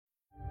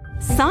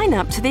Sign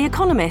up to The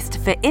Economist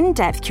for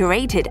in-depth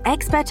curated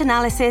expert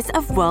analysis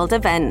of world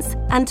events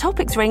and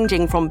topics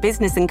ranging from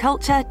business and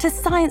culture to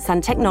science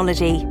and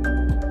technology.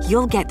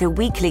 You'll get the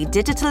weekly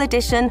digital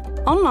edition,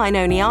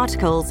 online-only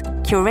articles,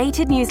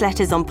 curated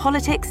newsletters on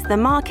politics, the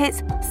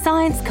markets,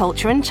 science,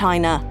 culture and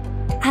China,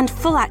 and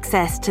full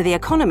access to The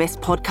Economist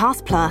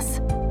Podcast Plus.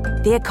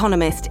 The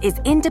Economist is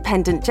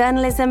independent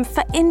journalism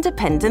for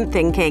independent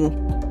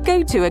thinking.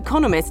 Go to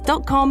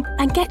economist.com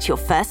and get your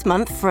first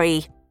month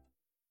free.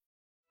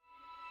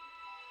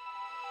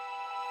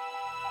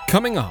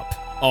 Coming up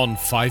on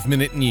 5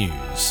 Minute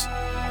News.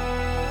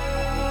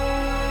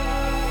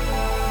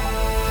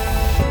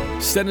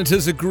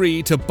 Senators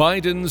agree to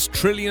Biden's $1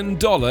 trillion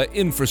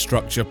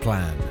infrastructure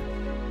plan.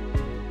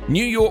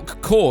 New York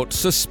court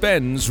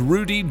suspends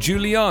Rudy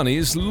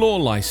Giuliani's law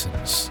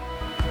license.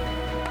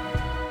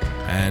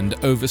 And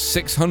over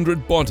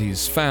 600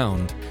 bodies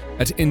found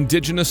at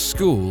Indigenous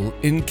school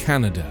in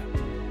Canada.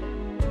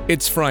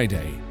 It's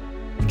Friday,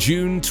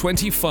 June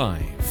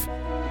 25.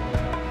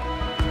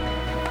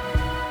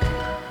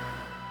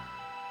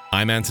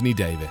 I'm Anthony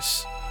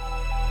Davis.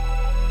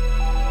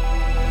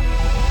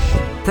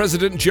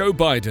 President Joe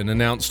Biden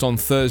announced on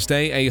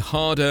Thursday a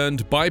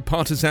hard-earned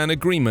bipartisan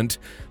agreement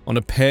on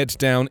a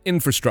pared-down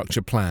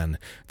infrastructure plan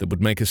that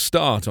would make a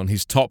start on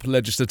his top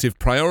legislative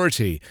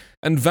priority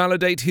and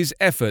validate his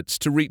efforts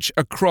to reach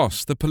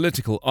across the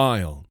political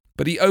aisle.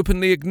 But he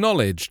openly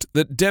acknowledged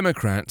that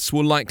Democrats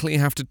will likely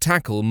have to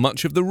tackle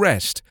much of the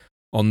rest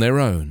on their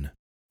own.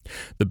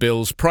 The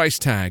bill's price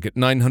tag at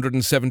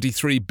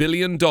 $973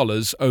 billion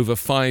over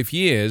 5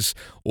 years,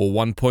 or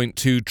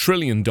 $1.2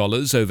 trillion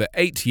over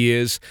 8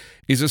 years,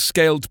 is a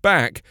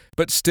scaled-back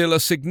but still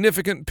a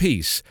significant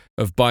piece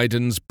of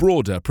Biden's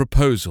broader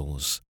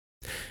proposals.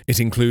 It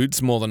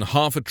includes more than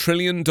 $500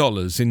 billion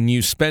in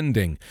new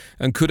spending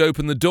and could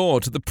open the door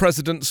to the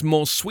president's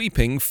more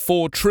sweeping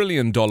 $4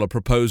 trillion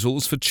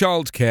proposals for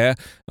childcare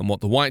and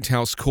what the White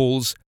House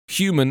calls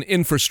human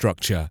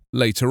infrastructure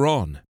later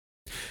on.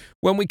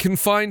 When we can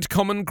find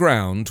common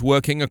ground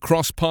working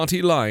across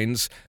party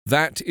lines,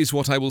 that is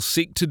what I will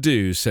seek to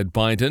do, said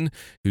Biden,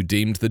 who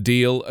deemed the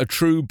deal a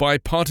true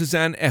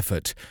bipartisan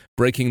effort,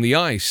 breaking the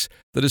ice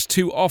that has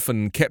too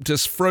often kept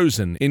us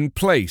frozen in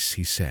place,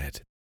 he said.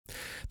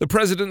 The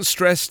president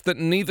stressed that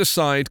neither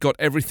side got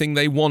everything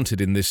they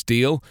wanted in this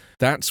deal.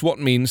 That's what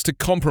means to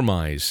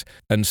compromise,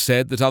 and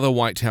said that other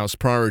White House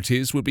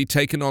priorities would be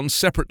taken on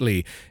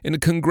separately in a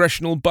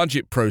congressional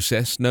budget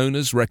process known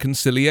as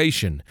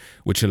reconciliation,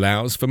 which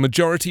allows for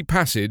majority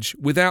passage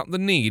without the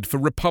need for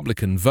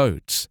Republican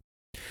votes.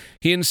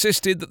 He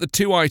insisted that the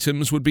two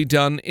items would be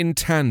done in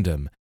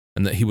tandem,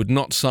 and that he would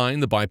not sign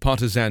the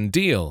bipartisan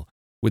deal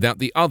without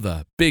the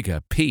other,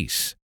 bigger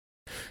piece.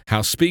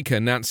 House Speaker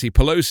Nancy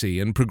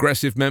Pelosi and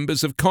progressive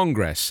members of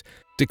Congress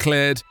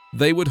declared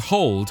they would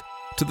hold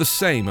to the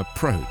same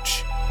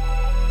approach.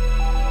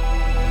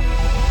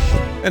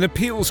 An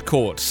appeals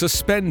court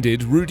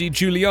suspended Rudy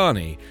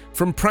Giuliani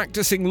from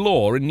practicing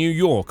law in New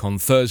York on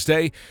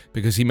Thursday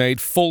because he made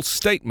false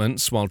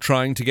statements while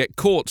trying to get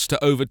courts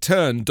to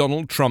overturn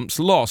Donald Trump's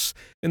loss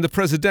in the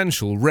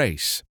presidential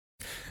race.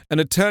 An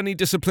attorney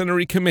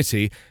disciplinary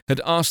committee had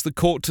asked the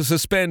court to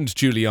suspend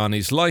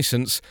Giuliani's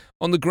license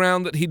on the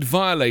ground that he'd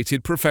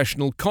violated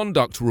professional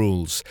conduct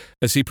rules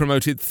as he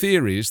promoted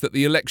theories that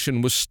the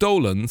election was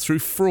stolen through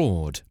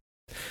fraud.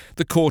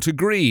 The court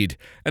agreed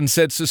and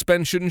said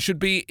suspension should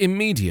be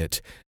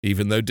immediate,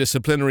 even though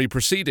disciplinary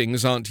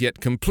proceedings aren't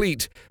yet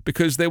complete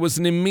because there was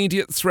an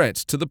immediate threat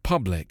to the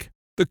public.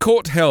 The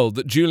court held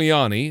that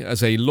Giuliani,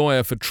 as a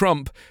lawyer for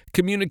Trump,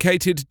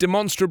 communicated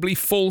demonstrably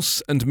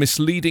false and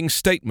misleading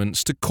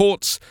statements to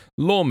courts,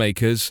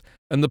 lawmakers,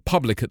 and the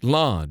public at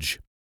large.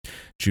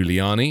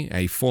 Giuliani,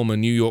 a former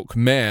New York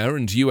mayor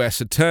and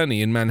U.S.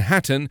 attorney in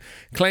Manhattan,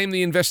 claimed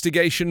the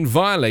investigation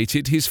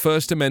violated his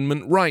First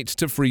Amendment right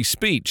to free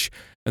speech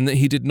and that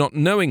he did not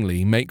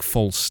knowingly make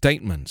false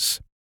statements.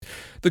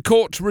 The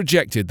court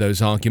rejected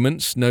those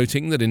arguments,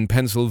 noting that in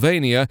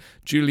Pennsylvania,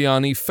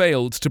 Giuliani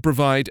failed to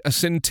provide a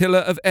scintilla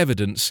of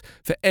evidence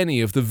for any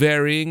of the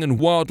varying and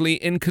wildly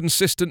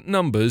inconsistent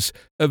numbers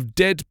of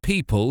dead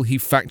people he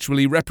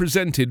factually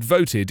represented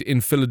voted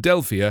in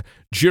Philadelphia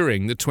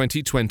during the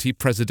 2020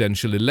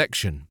 presidential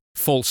election.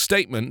 False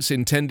statements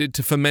intended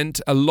to foment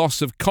a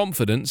loss of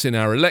confidence in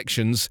our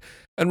elections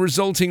and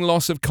resulting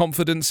loss of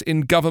confidence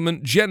in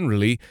government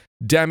generally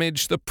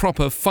damage the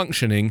proper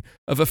functioning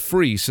of a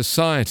free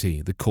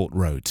society, the court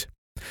wrote.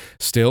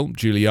 Still,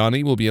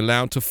 Giuliani will be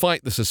allowed to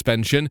fight the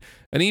suspension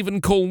and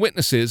even call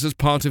witnesses as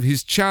part of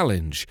his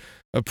challenge,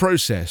 a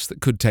process that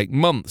could take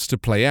months to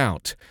play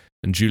out,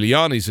 and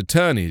Giuliani's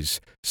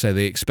attorneys say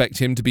they expect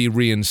him to be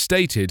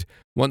reinstated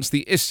once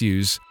the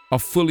issues are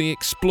fully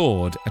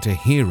explored at a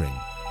hearing.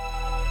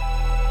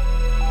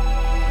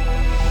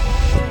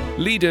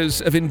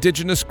 Leaders of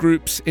Indigenous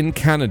groups in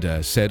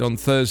Canada said on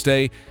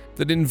Thursday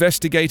that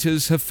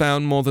investigators have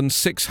found more than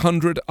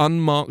 600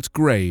 unmarked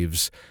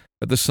graves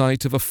at the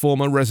site of a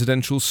former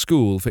residential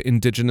school for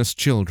Indigenous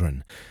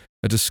children,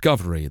 a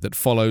discovery that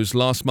follows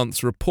last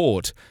month's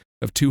report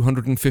of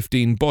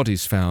 215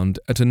 bodies found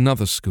at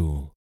another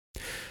school.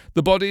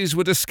 The bodies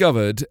were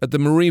discovered at the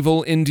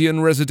Maryville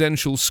Indian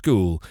Residential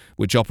School,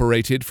 which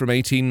operated from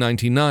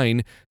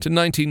 1899 to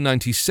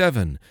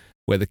 1997,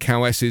 where the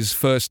Cowessess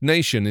First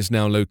Nation is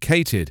now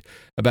located,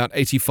 about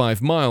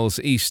 85 miles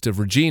east of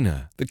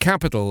Regina, the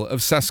capital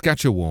of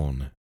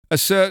Saskatchewan. A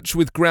search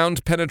with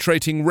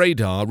ground-penetrating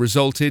radar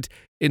resulted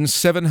in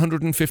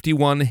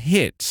 751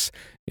 hits,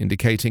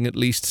 indicating at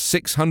least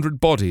 600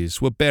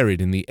 bodies were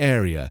buried in the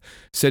area,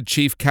 said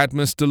Chief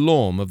Cadmus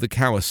Delorme of the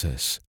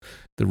Cowessess.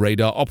 The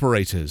radar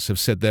operators have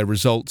said their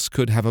results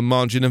could have a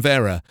margin of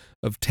error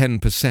of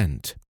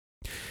 10%.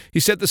 He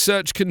said the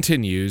search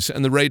continues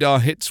and the radar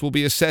hits will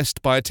be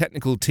assessed by a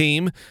technical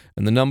team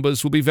and the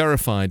numbers will be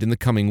verified in the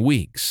coming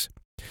weeks.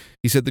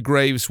 He said the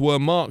graves were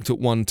marked at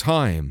one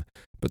time,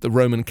 but the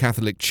Roman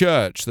Catholic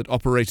Church that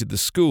operated the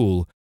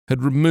school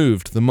had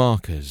removed the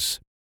markers.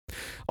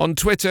 On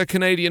Twitter,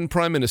 Canadian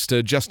Prime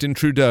Minister Justin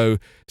Trudeau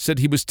said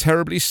he was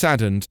terribly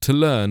saddened to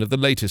learn of the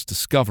latest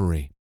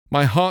discovery.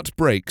 My heart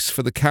breaks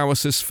for the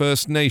Cowessess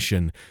First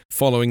Nation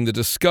following the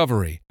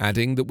discovery,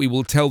 adding that we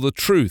will tell the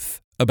truth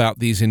about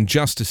these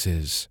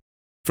injustices.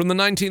 From the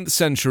 19th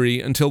century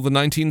until the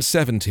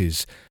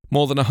 1970s,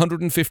 more than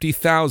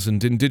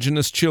 150,000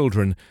 Indigenous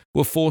children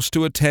were forced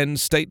to attend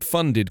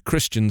state-funded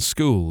Christian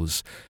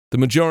schools, the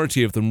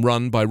majority of them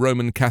run by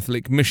Roman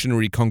Catholic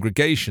missionary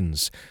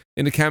congregations,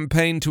 in a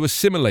campaign to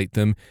assimilate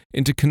them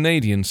into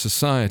Canadian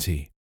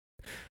society.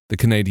 The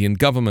Canadian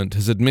government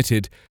has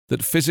admitted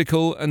that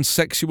physical and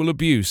sexual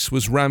abuse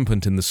was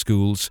rampant in the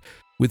schools,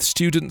 with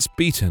students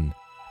beaten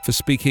for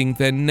speaking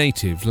their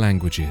native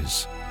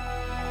languages.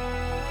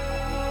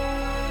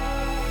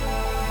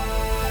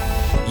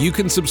 You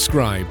can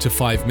subscribe to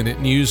 5 Minute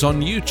News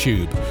on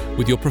YouTube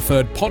with your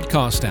preferred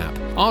podcast app.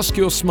 Ask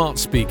your smart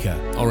speaker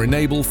or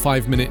enable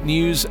 5 Minute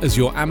News as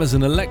your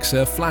Amazon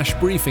Alexa flash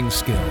briefing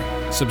skill.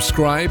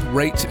 Subscribe,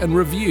 rate and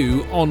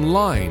review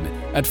online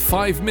at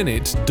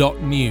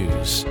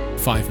 5minute.news.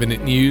 5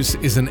 Minute News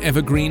is an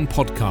evergreen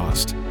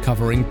podcast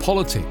covering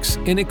politics,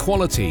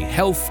 inequality,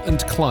 health and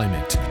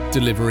climate,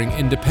 delivering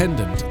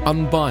independent,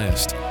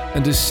 unbiased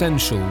and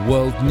essential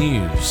world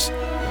news.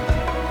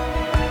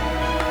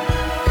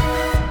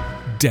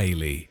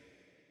 Daily.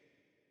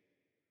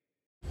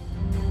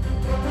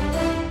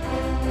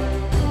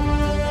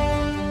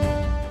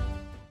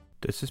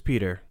 This is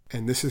Peter.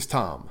 And this is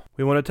Tom.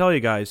 We want to tell you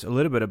guys a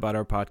little bit about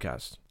our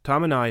podcast.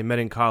 Tom and I met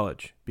in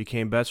college,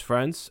 became best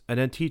friends, and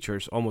then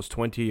teachers almost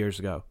 20 years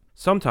ago.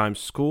 Sometimes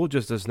school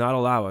just does not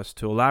allow us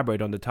to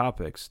elaborate on the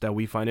topics that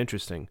we find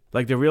interesting,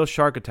 like the real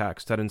shark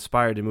attacks that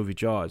inspired the movie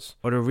Jaws,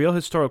 or the real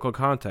historical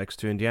context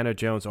to Indiana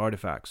Jones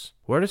artifacts.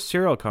 Where does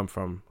cereal come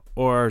from?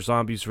 Or are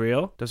zombies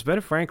real? Does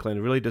Ben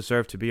Franklin really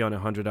deserve to be on a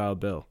 $100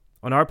 bill?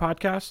 On our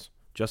podcast,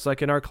 just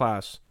like in our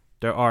class,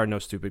 there are no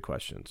stupid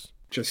questions.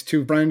 Just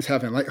two friends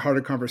having a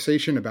lighthearted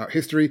conversation about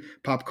history,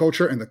 pop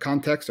culture, and the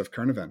context of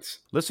current events.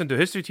 Listen to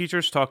History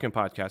Teachers Talking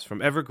Podcast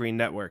from Evergreen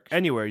Network,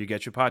 anywhere you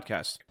get your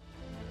podcast.